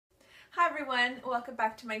everyone, welcome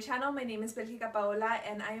back to my channel. My name is Belgica Paola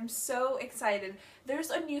and I am so excited. There's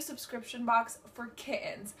a new subscription box for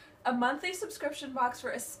kittens. A monthly subscription box for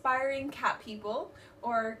aspiring cat people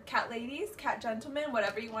or cat ladies, cat gentlemen,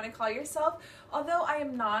 whatever you want to call yourself. Although I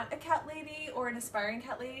am not a cat lady or an aspiring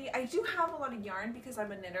cat lady, I do have a lot of yarn because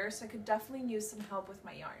I'm a knitter, so I could definitely use some help with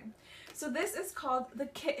my yarn. So this is called the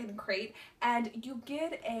Kitten Crate and you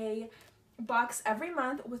get a box every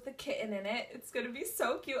month with a kitten in it. It's gonna be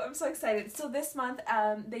so cute. I'm so excited. So this month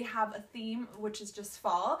they have a theme, which is just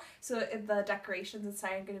fall, so the decorations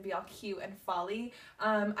inside are gonna be all cute and fall-y.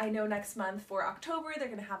 I know next month for October they're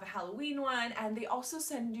gonna have a Halloween one, and they also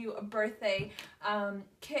send you a birthday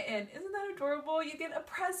kitten. Isn't that adorable? You get a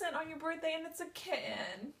present on your birthday and it's a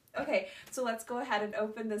kitten. Okay, so let's go ahead and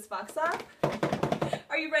open this box up.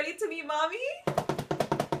 Are you ready to meet mommy?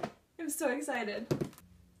 I'm so excited.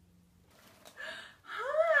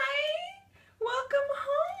 Welcome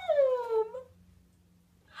home!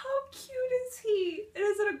 How cute is he?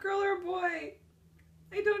 Is it a girl or a boy?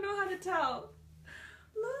 I don't know how to tell.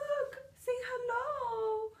 Look! Say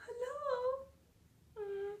hello! Hello!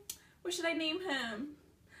 What should I name him?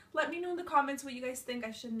 Let me know in the comments what you guys think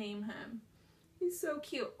I should name him. He's so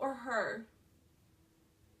cute. Or her.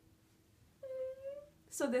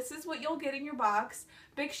 So this is what you'll get in your box.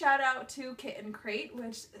 Big shout out to Kitten Crate,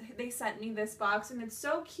 which they sent me this box and it's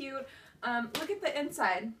so cute. Look at the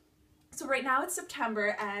inside. So right now it's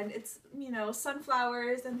September and it's, you know,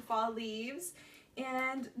 sunflowers and fall leaves.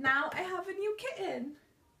 And now I have a new kitten.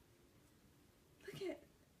 Look at,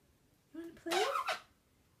 you want to play?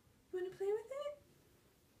 You want to play with it?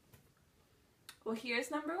 Well,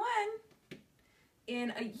 here's number one.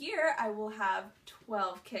 In a year, I will have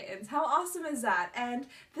 12 kittens. How awesome is that? And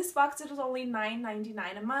this box is only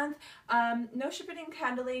 $9.99 a month. No shipping and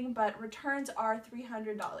handling, but returns are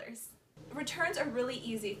 $300. Returns are really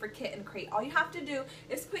easy for Kitten Crate. All you have to do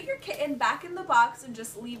is put your kitten back in the box and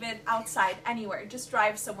just leave it outside anywhere. Just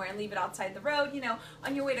drive somewhere and leave it outside the road. You know,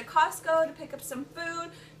 on your way to Costco to pick up some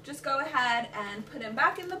food, just go ahead and put him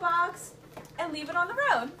back in the box and leave it on the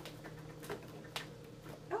road.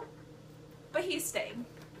 Oh, but he's staying.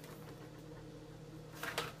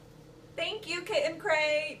 Thank you, Kitten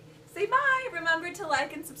Crate. Say bye. Remember to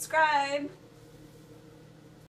like and subscribe.